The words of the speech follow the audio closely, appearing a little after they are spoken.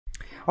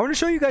I want to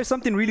show you guys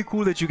something really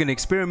cool that you can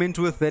experiment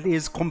with that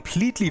is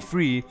completely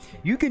free.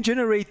 You can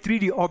generate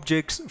 3D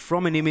objects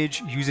from an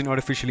image using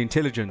artificial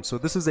intelligence. So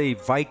this is a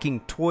Viking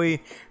toy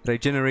that I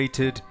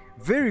generated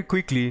very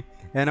quickly,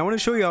 and I want to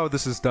show you how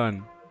this is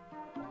done.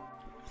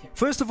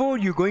 First of all,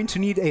 you're going to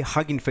need a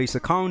Hugging Face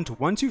account.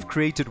 Once you've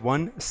created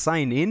one,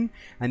 sign in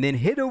and then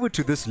head over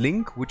to this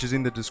link, which is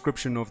in the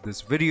description of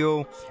this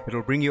video.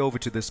 It'll bring you over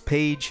to this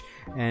page,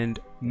 and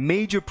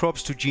major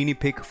props to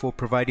Freepik for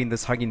providing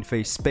this Hugging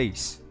Face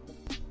space.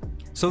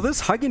 So this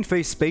Hugging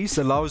Face space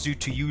allows you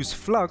to use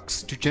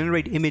Flux to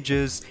generate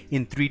images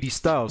in 3D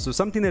style. So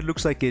something that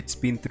looks like it's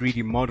been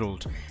 3D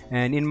modeled.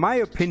 And in my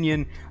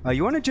opinion,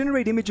 you want to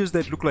generate images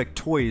that look like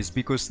toys,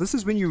 because this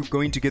is when you're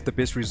going to get the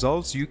best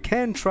results. You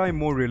can try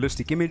more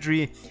realistic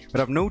imagery,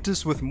 but I've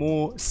noticed with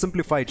more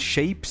simplified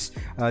shapes,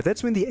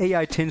 that's when the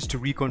AI tends to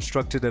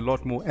reconstruct it a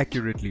lot more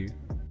accurately.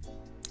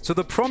 So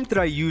the prompt that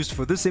I used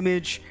for this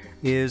image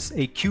is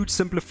a cute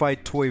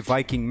simplified toy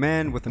Viking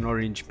man with an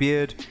orange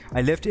beard.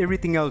 I left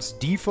everything else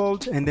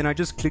default, and then I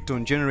just clicked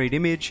on generate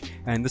image,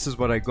 and this is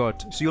what I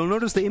got. So you'll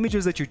notice the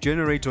images that you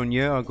generate on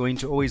here are going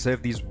to always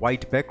have these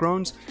white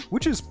backgrounds,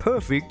 which is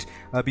perfect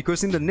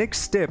because in the next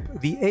step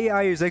the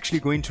AI is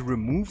actually going to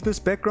remove this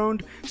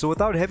background. So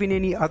without having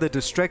any other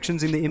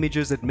distractions in the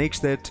images, it makes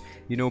that,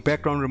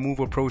 background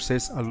removal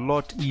process a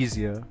lot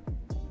easier.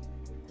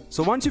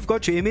 So once you've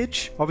got your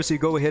image, obviously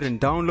go ahead and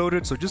download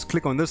it. So just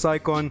click on this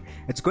icon.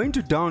 It's going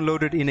to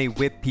download it in a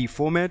WebP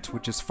format,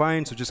 which is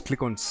fine. So just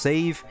click on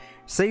save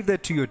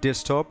that to your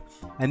desktop,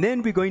 and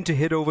then we're going to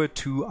head over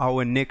to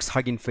our next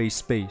Hugging Face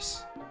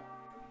space.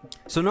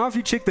 So now if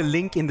you check the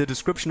link in the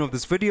description of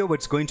this video,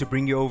 it's going to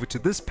bring you over to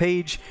this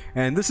page,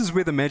 and this is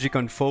where the magic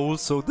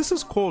unfolds. So this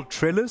is called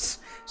Trellis.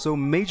 So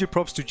major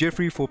props to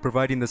Jeffrey for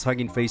providing this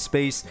Hugging Face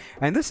space,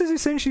 and this is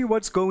essentially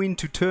what's going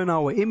to turn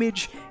our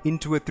image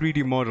into a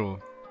 3D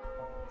model.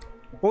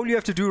 All you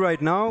have to do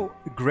right now,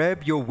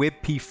 grab your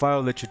WebP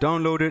file that you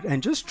downloaded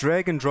and just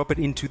drag and drop it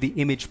into the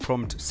image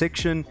prompt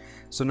section.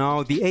 So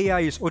now the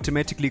AI is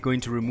automatically going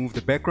to remove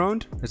the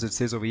background, as it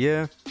says over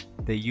here.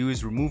 They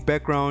use remove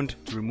background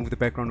to remove the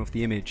background of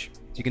the image.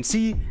 So you can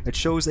see it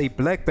shows a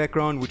black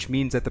background, which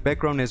means that the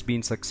background has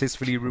been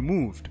successfully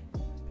removed.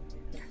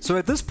 So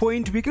at this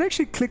point, we can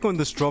actually click on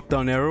this drop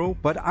down arrow,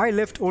 but I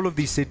left all of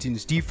these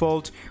settings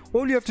default.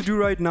 All you have to do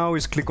right now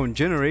is click on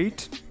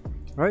generate.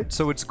 Right,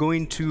 so it's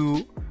going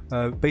to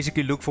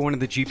basically look for one of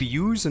the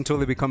GPUs until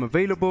they become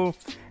available,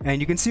 and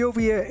you can see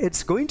over here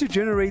it's going to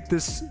generate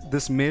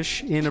this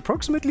mesh in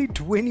approximately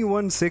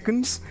 21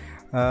 seconds.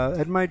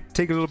 It might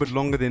take a little bit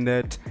longer than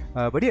that,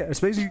 but yeah,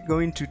 it's basically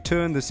going to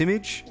turn this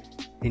image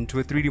into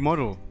a 3D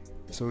model.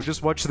 So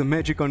just watch the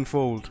magic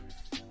unfold.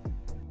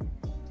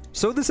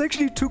 So this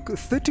actually took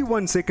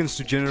 31 seconds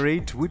to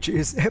generate, which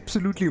is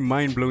absolutely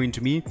mind-blowing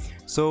to me.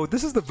 So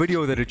this is the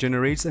video that it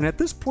generates, and at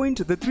this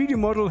point the 3D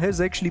model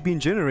has actually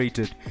been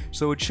generated.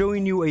 So it's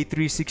showing you a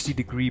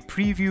 360-degree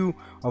preview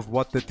of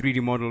what the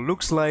 3D model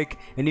looks like,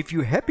 and if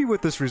you're happy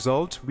with this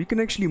result, we can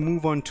actually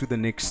move on to the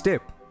next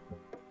step.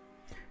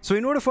 So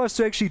in order for us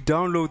to actually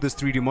download this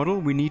 3D model,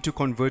 we need to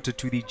convert it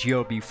to the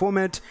GLB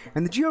format.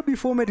 And the GLB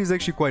format is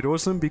actually quite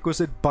awesome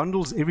because it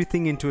bundles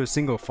everything into a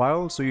single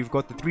file. So you've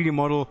got the 3D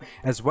model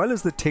as well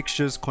as the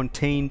textures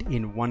contained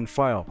in one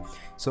file.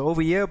 So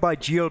over here by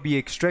GLB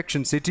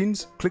extraction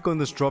settings, click on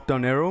this drop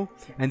down arrow.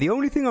 And the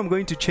only thing I'm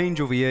going to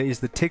change over here is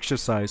the texture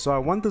size. So I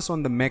want this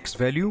on the max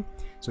value.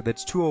 So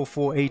that's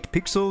 2048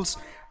 pixels.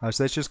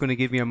 So that's just going to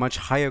give me a much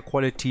higher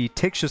quality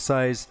texture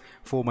size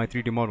for my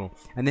 3D model.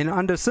 And then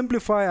under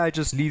simplify, I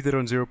just leave that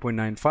on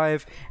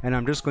 0.95, and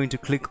I'm just going to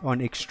click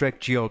on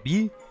extract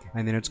GLB,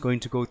 and then it's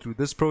going to go through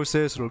this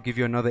process. It'll give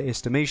you another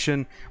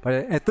estimation, but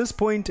at this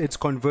point it's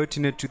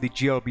converting it to the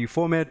GLB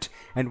format,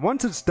 and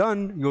once it's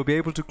done, you'll be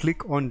able to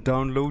click on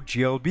download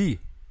GLB.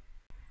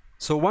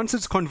 So once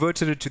it's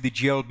converted it to the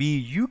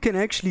GLB, you can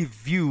actually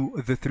view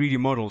the 3D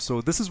model. So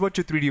this is what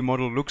your 3D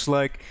model looks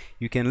like.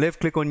 You can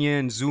left click on here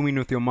and zoom in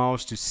with your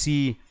mouse to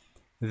see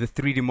the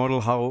 3D model,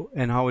 how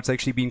it's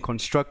actually being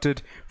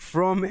constructed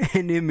from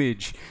an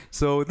image.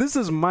 So this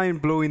is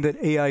mind-blowing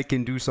that AI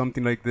can do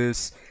something like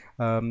this.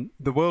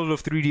 The world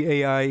of 3D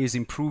AI is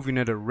improving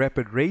at a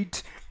rapid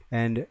rate,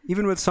 and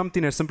even with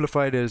something as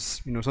simplified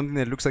as something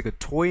that looks like a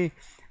toy,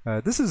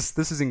 this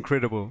is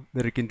incredible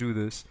that it can do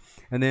this.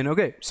 And then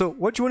okay, so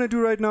what you want to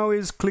do right now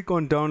is click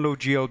on download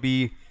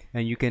GLB,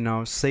 and you can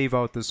now save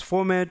out this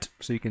format.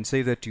 So you can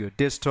save that to your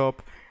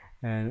desktop,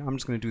 and I'm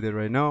just going to do that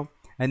right now.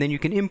 And then you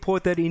can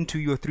import that into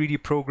your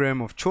 3D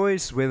program of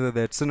choice, whether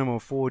that's Cinema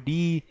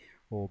 4D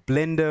or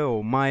Blender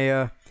or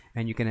Maya,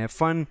 and you can have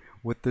fun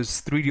with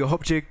this 3D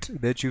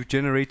object that you've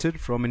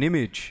generated from an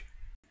image.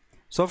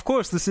 So of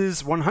course this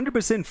is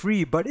 100%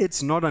 free, but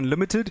it's not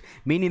unlimited,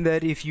 meaning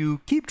that if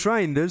you keep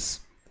trying this,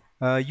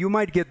 you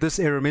might get this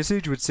error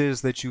message which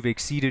says that you've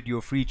exceeded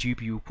your free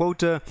GPU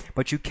quota,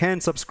 but you can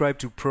subscribe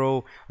to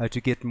Pro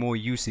to get more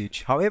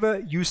usage.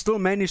 However, you still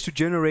manage to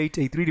generate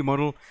a 3D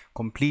model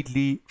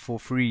completely for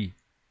free.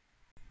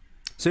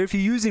 So if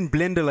you're using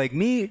Blender like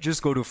me,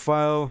 just go to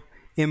File,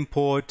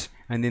 Import,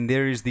 and then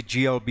there is the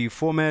GLB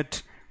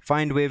format.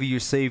 find wherever you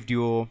saved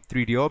your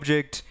 3D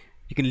object.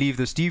 You can leave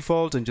this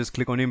default and just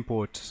click on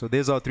import. So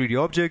there's our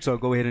 3D object. So I'll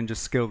go ahead and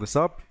just scale this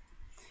up.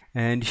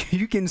 And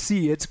you can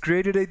see it's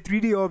created a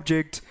 3D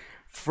object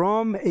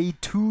from a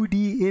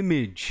 2D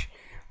image.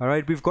 All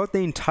right, we've got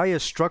the entire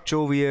structure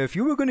over here. If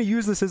you were going to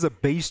use this as a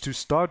base to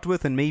start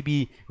with and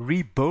maybe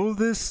rebuild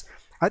this,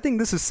 I think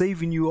this is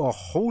saving you a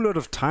whole lot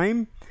of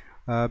time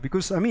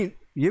because, I mean,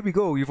 here we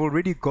go. You've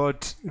already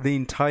got the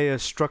entire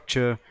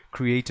structure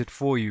created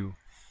for you.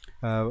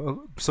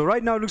 So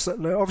right now,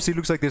 obviously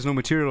looks like there's no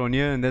material on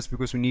here, and that's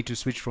because we need to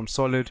switch from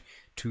solid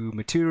to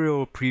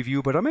material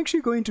preview. But I'm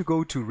actually going to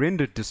go to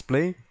rendered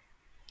display,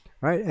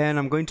 right? And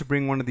I'm going to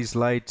bring one of these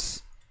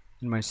lights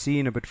in my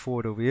scene a bit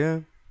forward over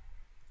here.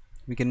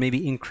 We can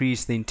maybe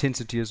increase the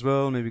intensity as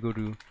well. Maybe go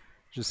to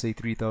just say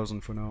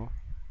 3000 for now.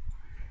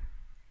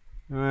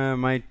 I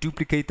might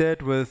duplicate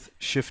that with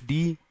Shift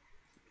D.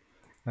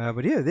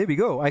 But yeah, there we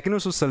go. I can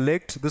also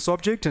select this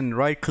object and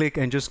right click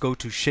and just go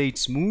to shade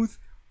smooth.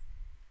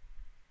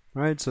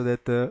 Right, so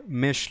that the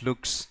mesh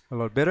looks a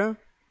lot better.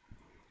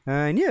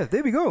 And yeah,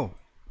 there we go.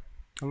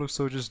 I'll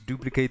also just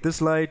duplicate this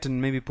light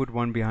and maybe put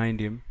one behind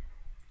him.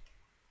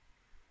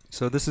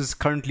 So this is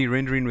currently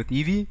rendering with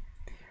Eevee.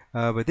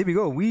 But there we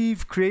go.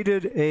 We've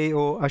created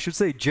or I should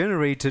say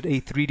generated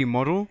a 3D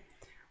model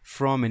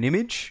from an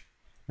image.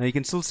 Now you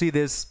can still see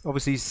there's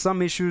obviously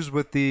some issues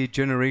with the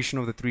generation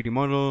of the 3D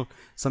model,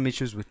 some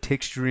issues with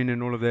texturing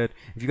and all of that.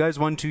 If you guys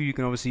want to, you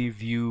can obviously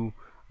view,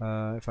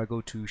 if I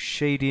go to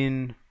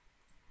shading,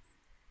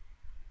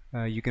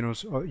 you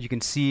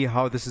can see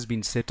how this has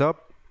been set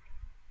up.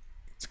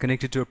 It's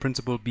connected to a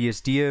principal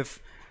BSDF.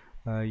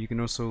 You can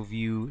also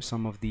view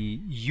some of the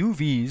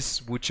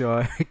UVs, which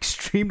are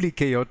extremely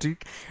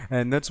chaotic,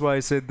 and that's why I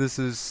said this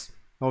is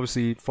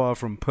obviously far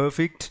from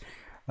perfect.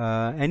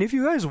 And if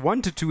you guys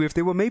wanted to, if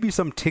there were maybe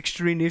some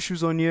texturing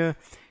issues on here,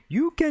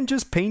 you can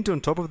just paint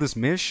on top of this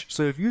mesh.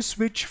 So if you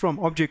switch from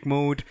object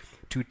mode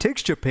to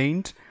texture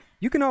paint,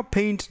 you can now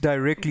paint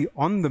directly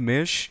on the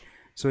mesh.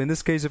 So in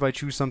this case, if I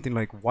choose something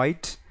like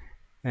white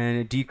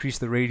and decrease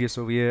the radius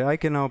over here, I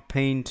can now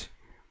paint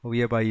over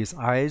here by his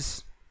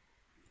eyes.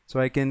 So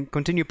I can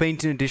continue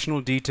painting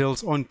additional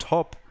details on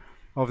top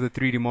of the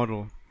 3D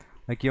model.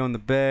 Like here on the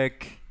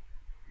back,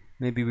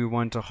 maybe we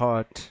want a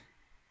heart.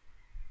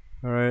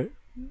 All right.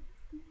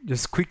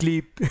 Just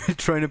quickly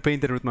trying to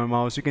paint that with my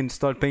mouse. You can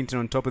start painting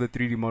on top of the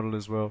 3D model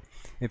as well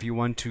if you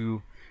want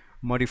to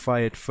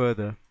modify it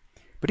further.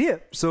 But yeah,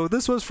 so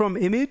this was from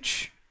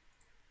image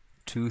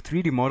to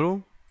 3D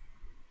model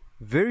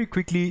very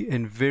quickly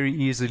and very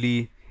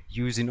easily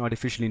using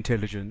artificial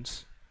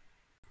intelligence.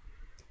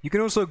 You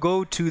can also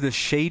go to the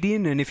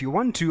shading, and if you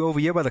want to,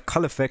 over here by the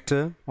color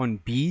factor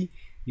on B,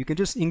 you can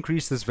just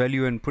increase this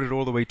value and put it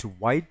all the way to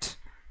white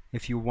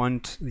if you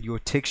want your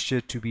texture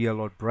to be a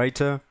lot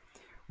brighter.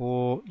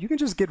 Or you can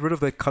just get rid of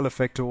that color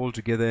factor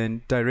altogether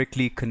and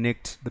directly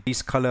connect the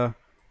base color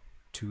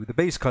to the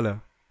base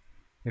color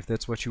if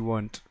that's what you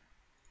want.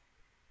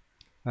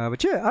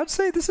 But yeah, I'd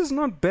say this is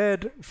not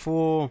bad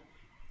for,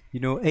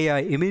 you know,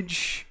 AI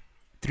image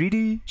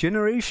 3D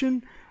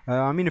generation.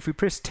 I mean, if we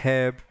press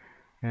tab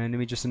and let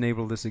me just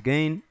enable this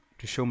again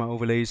to show my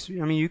overlays.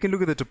 I mean, you can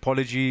look at the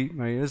topology,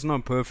 right? It's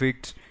not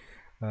perfect,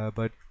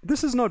 but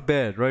this is not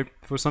bad, right?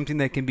 For something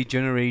that can be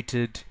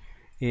generated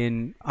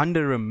in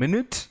under a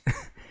minute.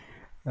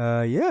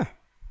 Yeah,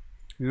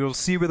 we will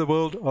see where the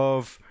world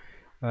of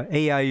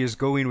AI is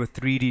going with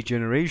 3D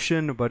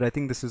generation, but I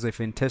think this is a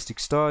fantastic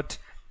start,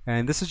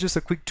 and this is just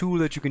a quick tool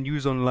that you can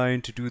use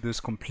online to do this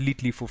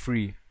completely for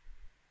free.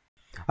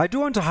 I do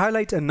want to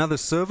highlight another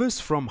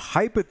service from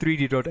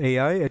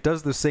hyper3d.ai. It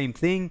does the same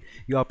thing.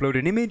 You upload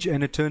an image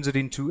and it turns it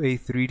into a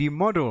 3D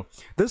model.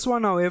 This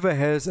one, however,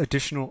 has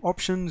additional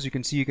options. You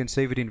can see you can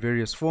save it in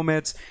various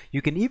formats.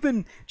 You can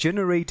even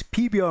generate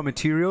PBR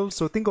material.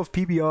 So think of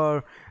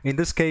PBR in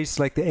this case,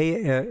 like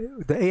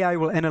the AI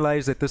will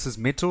analyze that this is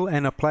metal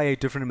and apply a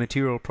different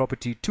material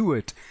property to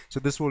it. So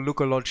this will look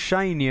a lot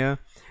shinier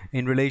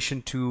in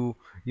relation to,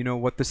 you know,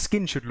 what the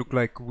skin should look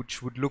like,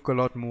 which would look a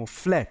lot more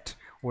flat,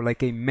 or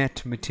like a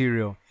matte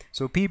material.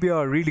 So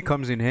PBR really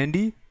comes in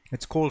handy.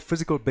 It's called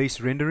physical based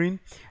rendering,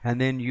 and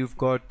then you've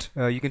got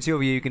you can see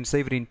over here you can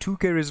save it in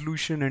 2K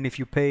resolution, and if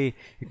you pay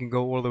you can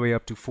go all the way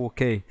up to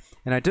 4K.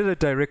 And I did a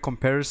direct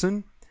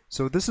comparison.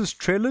 So this is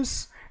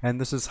Trellis and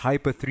this is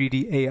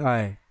Hyper3D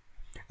AI.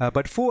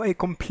 But for a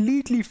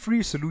completely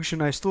free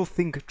solution, I still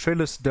think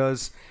Trellis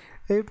does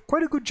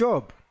quite a good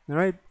job. All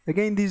right,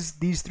 again, these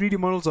 3D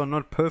models are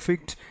not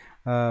perfect,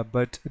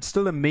 but it's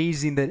still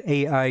amazing that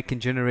AI can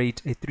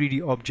generate a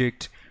 3D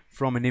object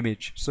from an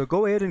image. So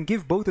go ahead and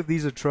give both of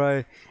these a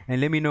try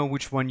and let me know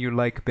which one you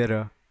like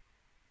better.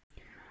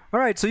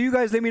 Alright, so you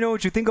guys let me know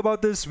what you think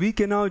about this. We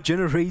can now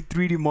generate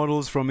 3D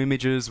models from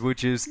images,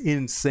 which is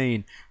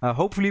insane.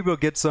 Hopefully we'll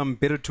get some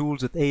better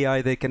tools with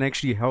AI that can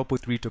actually help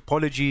with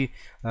retopology.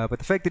 But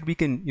the fact that we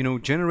can, you know,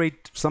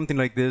 generate something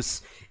like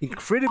this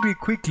incredibly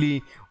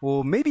quickly,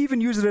 or maybe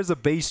even use it as a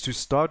base to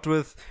start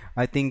with,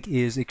 I think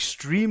is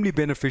extremely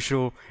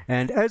beneficial.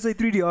 And as a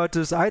 3D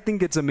artist, I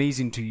think it's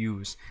amazing to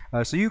use.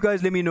 So you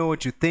guys let me know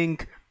what you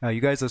think. You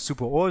guys are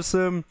super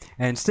awesome,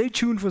 and stay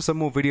tuned for some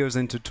more videos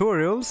and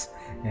tutorials,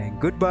 and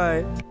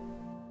goodbye.